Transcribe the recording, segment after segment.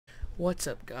What's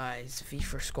up, guys?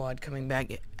 V4 Squad coming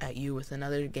back at you with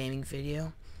another gaming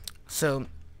video. So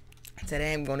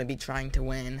today I'm going to be trying to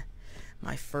win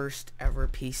my first ever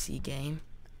PC game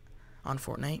on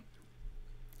Fortnite,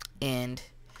 and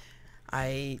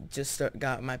I just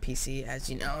got my PC,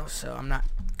 as you know, so I'm not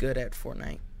good at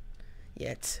Fortnite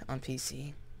yet on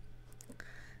PC,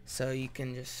 so you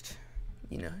can just,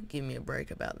 give me a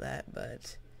break about that.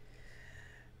 But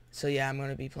so yeah, I'm going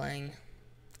to be playing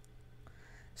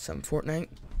some Fortnite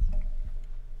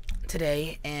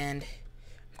today, and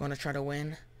I'm going to try to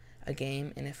win a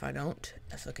game, and if I don't,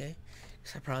 that's okay,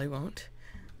 because I probably won't.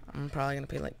 I'm probably going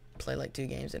to play like 2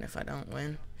 games, and if I don't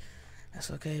win,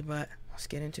 that's okay, but let's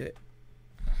get into it.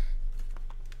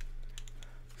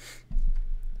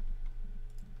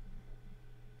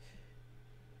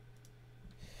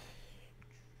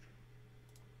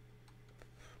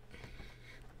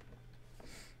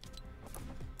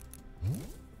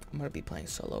 I'm going to be playing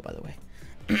solo, by the way.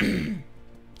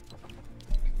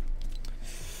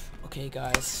 Okay,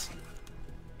 guys,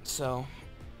 so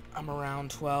I'm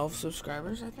around 12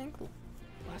 subscribers, I think,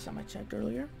 last time I checked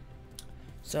earlier.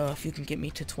 So if you can get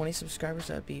me to 20 subscribers,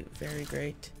 that'd be very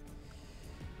great.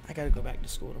 I gotta go back to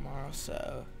school tomorrow,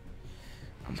 so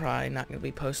I'm probably not gonna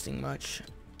be posting much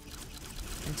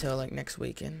until like next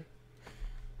weekend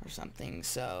or something.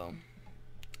 So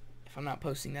if I'm not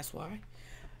posting, that's why.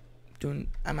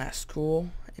 I'm at school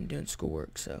and doing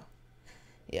schoolwork, so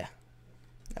yeah,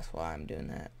 that's why I'm doing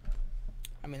that.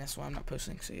 I mean, that's why I'm not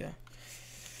posting, so yeah.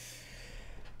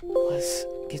 Let's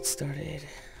get started.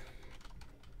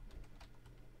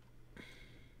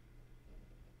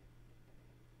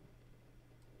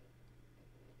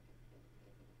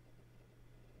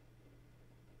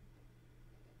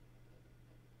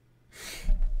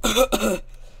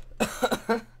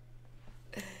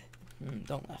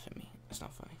 Don't laugh at me. It's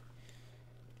not funny.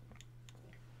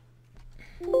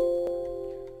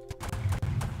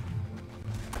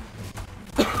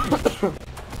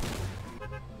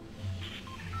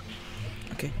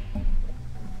 Okay.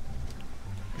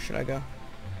 Where should I go? Where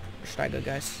should I go,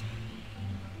 guys?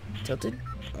 Tilted?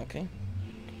 Okay.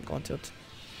 Go on tilt.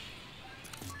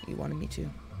 You wanted me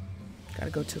to. Gotta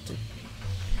go tilted.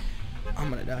 I'm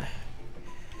gonna die.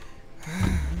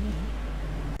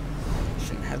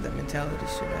 Shouldn't have that mentality,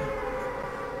 should I?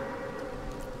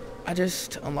 I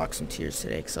just unlocked some tiers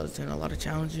today because I was doing a lot of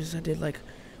challenges. I did like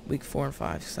week 4 and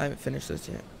 5 because I haven't finished those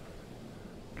yet.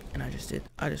 And I just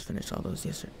finished all those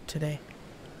today.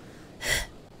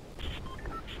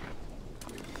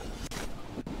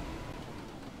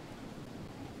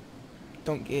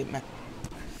 Don't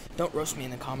roast me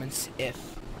in the comments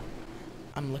if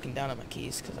I'm looking down at my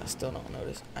keys, because I still don't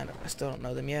notice. I still don't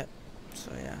know them yet.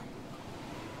 So yeah.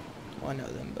 Well, I know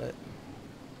them, but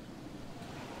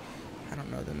I don't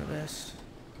know them the best.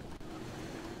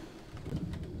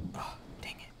 Oh,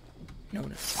 dang it. No.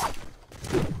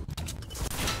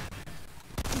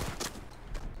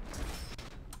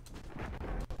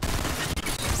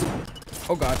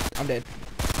 Oh god, I'm dead.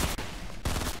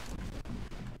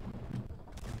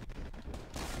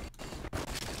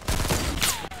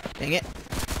 Dang it.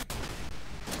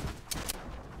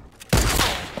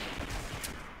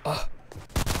 Oh.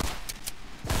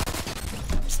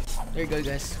 There you go,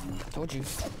 guys. Told you.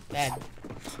 Bad.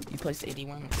 You placed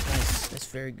 81. Nice. That's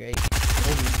very great.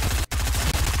 Told you.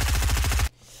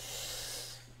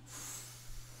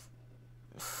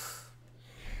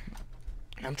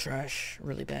 I'm trash.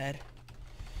 Really bad.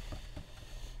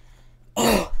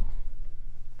 Oh!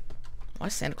 Why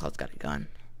Santa Claus got a gun?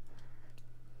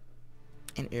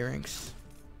 And earrings.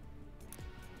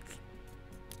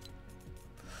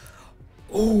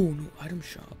 Oh, new item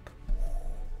shop.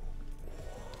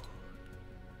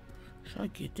 Should I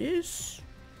get this?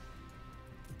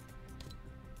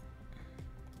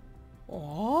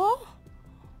 Oh.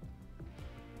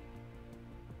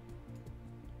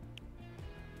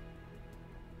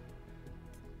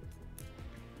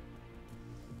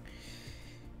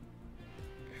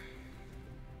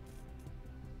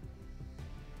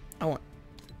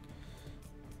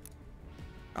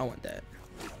 I want that.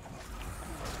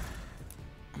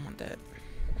 I want that.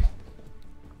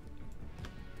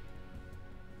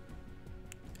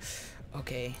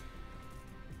 Okay. I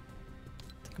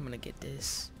think I'm gonna get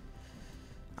this.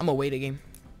 I'm gonna wait a game.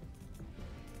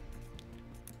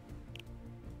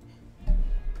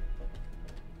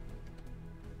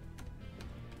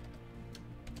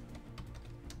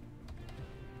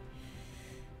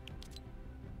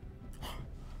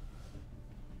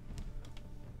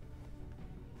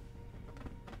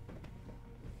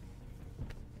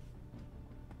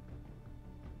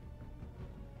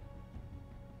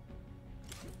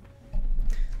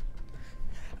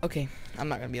 Okay, I'm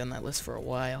not gonna be on that list for a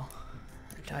while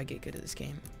until I get good at this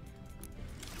game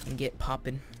and get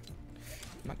popping.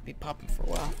 I'm not gonna be popping for a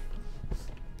while,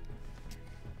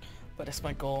 but that's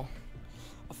my goal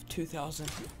of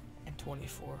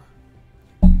 2024.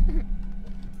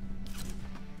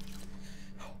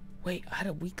 Wait, I had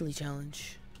a weekly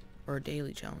challenge or a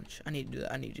daily challenge. I need to do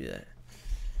that. I need to do that.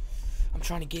 I'm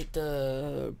trying to get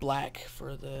the black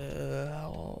for the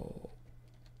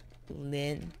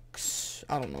Lynx.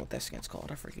 I don't know what that skin's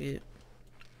called. I forget.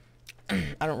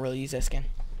 I don't really use that skin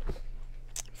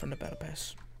from the battle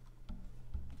pass.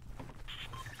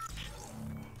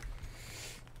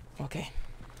 Okay.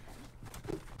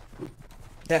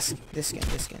 That's this skin.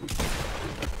 This skin.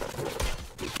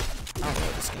 I don't know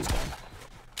what this skin's called.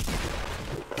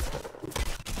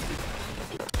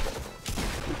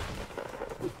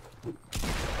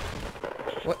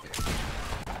 What?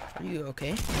 Are you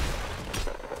okay?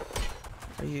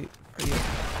 Are you?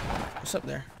 What's up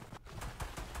there?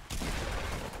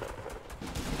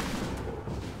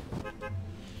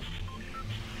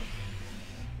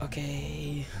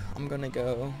 Okay, I'm gonna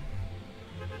go.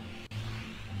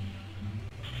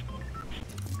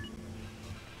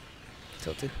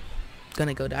 Tilted.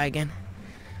 Gonna go die again.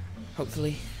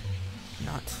 Hopefully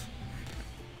not.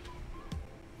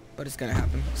 But it's gonna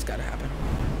happen. It's gotta happen.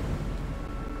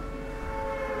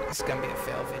 It's gonna be a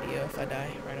fail video if I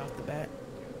die right off the bat.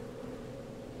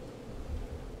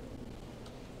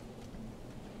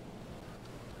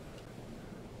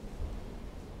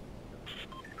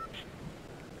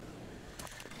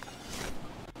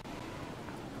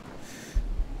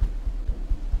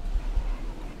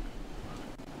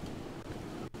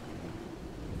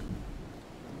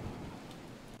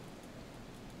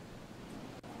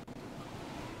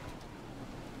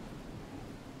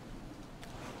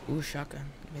 Ooh, shotgun.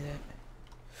 Give me that.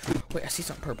 Wait, I see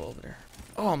something purple over there.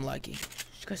 Oh, I'm lucky. Did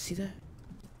you guys see that?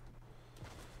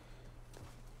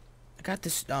 I got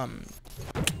this,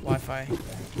 Wi-Fi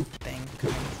thing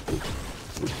coming.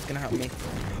 It's gonna help me.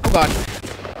 Oh, God.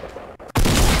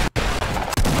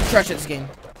 I'm trash at this game.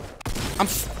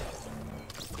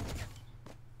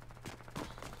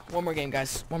 One more game,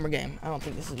 guys. One more game. I don't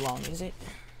think this is long, is it?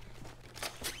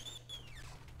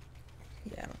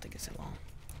 Yeah, I don't think it's that long.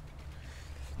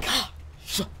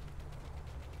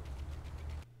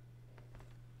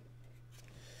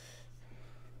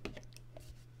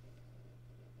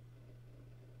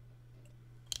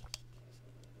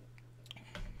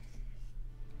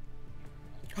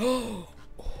 Oh,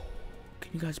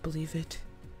 can you guys believe it?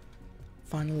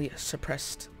 Finally a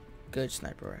suppressed good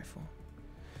sniper rifle.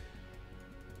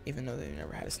 Even though they've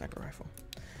never had a sniper rifle.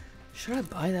 Should I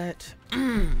buy that?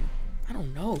 I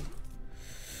don't know.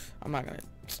 I'm not gonna.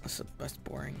 That's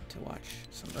boring to watch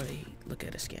somebody look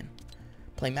at a skin.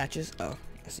 Play matches? Oh,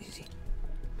 that's easy.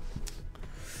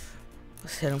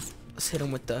 Let's hit him. Let's hit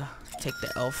him with the take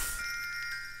the elf.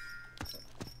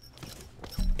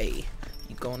 Hey,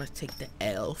 you gonna take the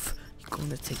elf? You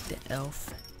gonna take the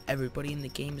elf? Everybody in the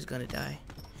game is gonna die.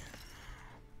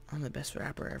 I'm the best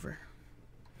rapper ever.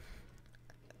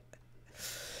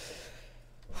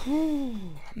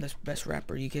 I'm the best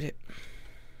rapper. You get it?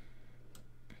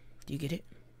 Do you get it?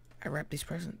 I rap these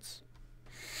presents.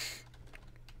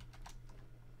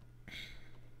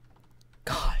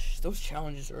 Gosh, those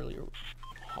challenges earlier were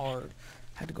hard.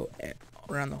 I had to go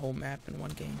around the whole map in one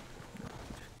game.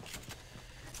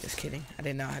 Just kidding. I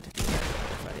didn't know how to do that.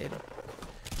 If I did.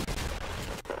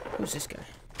 Who's this guy?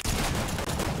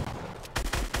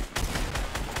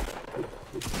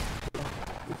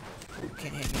 Who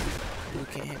can't hit me? Who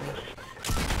can't hit me?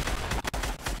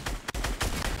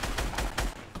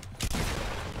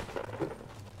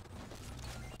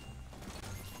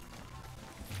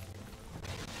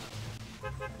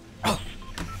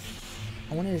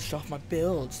 I wanted to show off my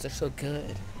builds. They're so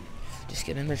good. Just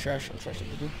get in the trash. I'm trash at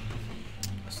people.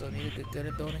 I still need to get good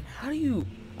at building. How do you?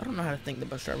 I don't know how to thank the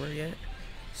bus driver yet.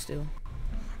 Still,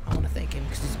 I want to thank him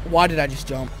because why did I just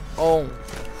jump? Oh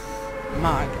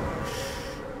my gosh!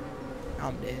 Now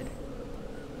I'm dead.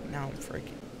 Now I'm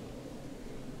freaking.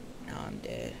 Now I'm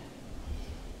dead.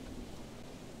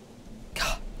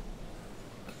 God.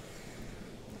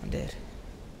 I'm dead.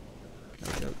 No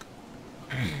joke.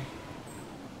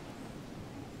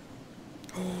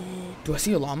 Do I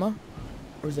see a llama?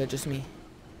 Or is that just me?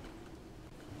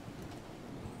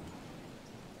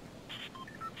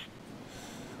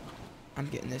 I'm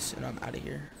getting this and I'm out of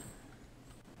here.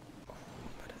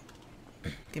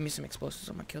 Give me some explosives.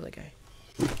 I'm gonna kill that guy.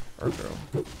 Or girl.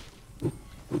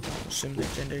 Assume their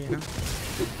gender, you know?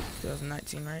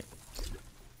 2019, right?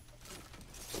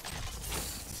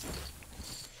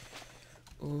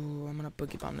 Ooh, Ooh, I'm gonna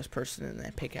boogie bomb this person and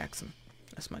then pickaxe him.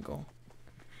 That's my goal.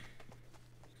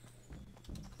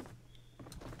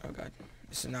 Oh god,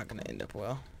 this is not gonna end up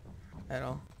well at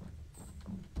all.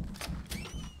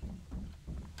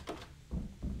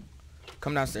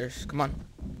 Come downstairs. Come on.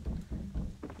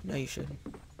 No, you should.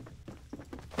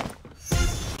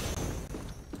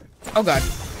 Oh god.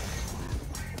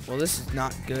 Well, this is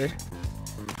not good.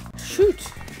 Shoot.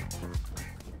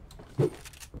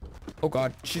 Oh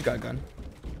god, she's got a gun.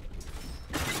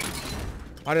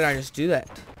 Why did I just do that?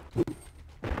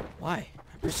 Why?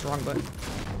 I pressed the wrong button.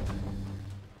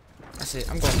 That's it.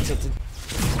 I'm going tilted.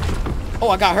 Oh,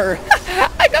 I got her.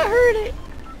 I got her in it.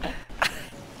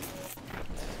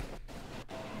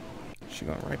 She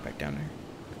going right back down there.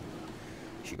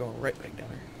 She going right back down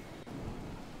there.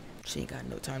 She ain't got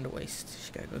no time to waste.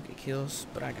 She gotta go get kills,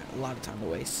 but I got a lot of time to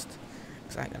waste.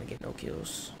 Cause I ain't gonna get no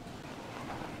kills.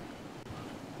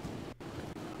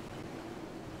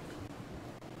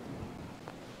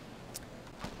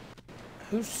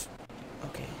 Who's...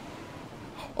 Okay.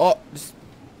 Oh!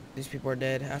 These people are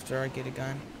dead after I get a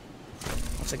gun.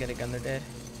 Once I get a gun, they're dead.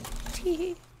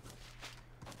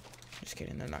 Just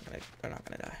kidding, they're not gonna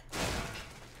die.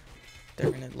 They're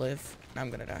gonna live, and I'm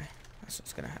gonna die. That's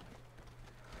what's gonna happen.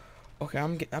 Okay,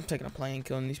 I'm taking a plane,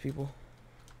 killing these people.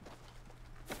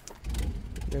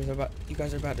 You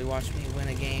guys are about to watch me win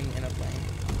a game in a plane.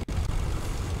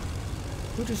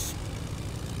 Who just...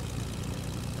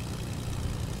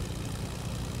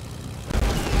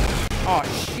 Oh,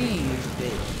 she's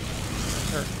big.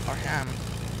 Her or him.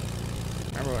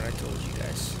 Remember what I told you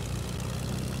guys.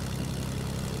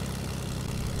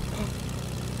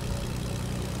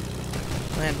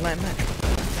 Land.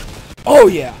 Oh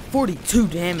yeah, 42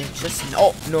 damage. That's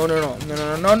no.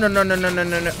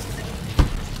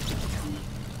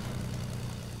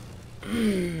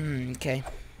 Okay.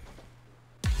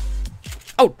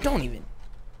 Oh, don't even.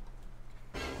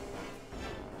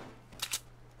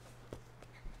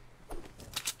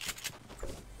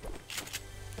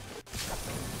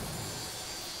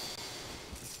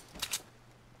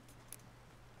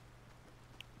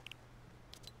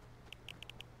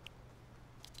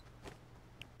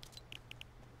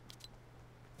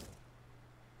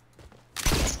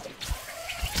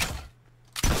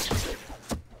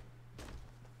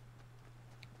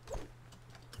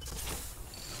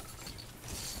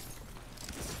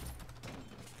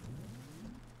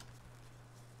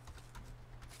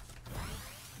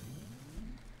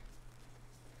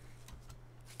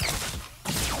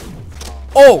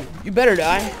 Oh, you better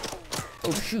die.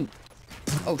 Oh shoot.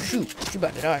 Oh shoot. She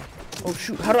about to die. Oh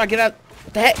shoot. How do I get out?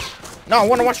 What the heck? No, I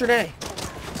want to watch her die.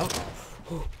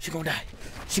 Oh, she gonna die.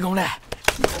 She gonna die.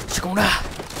 She gonna die.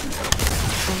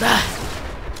 She gonna die.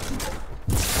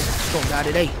 She gonna die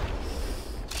today.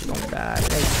 She gonna die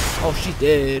today. Oh, she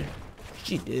did.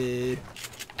 She did.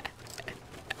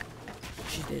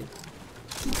 She did.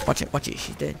 Watch it. Watch it.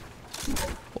 She's dead.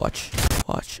 Watch.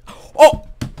 Watch. Oh!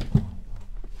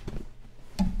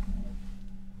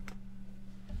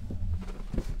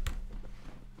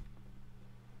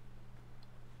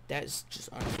 That is just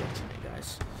unfortunate,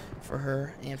 guys. For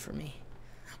her and for me.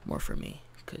 More for me,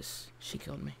 because she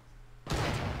killed me.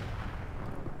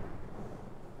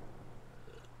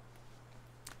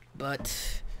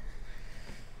 But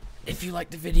if you like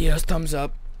the videos, thumbs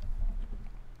up.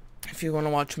 If you want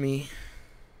to watch me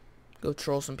go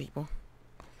troll some people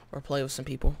or play with some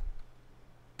people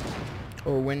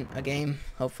or win a game,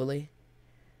 hopefully,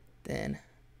 then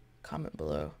comment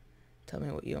below. Tell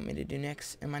me what you want me to do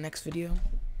next in my next video.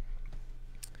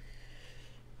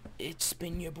 It's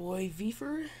been your boy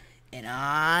Vfer, and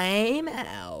I'm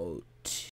out.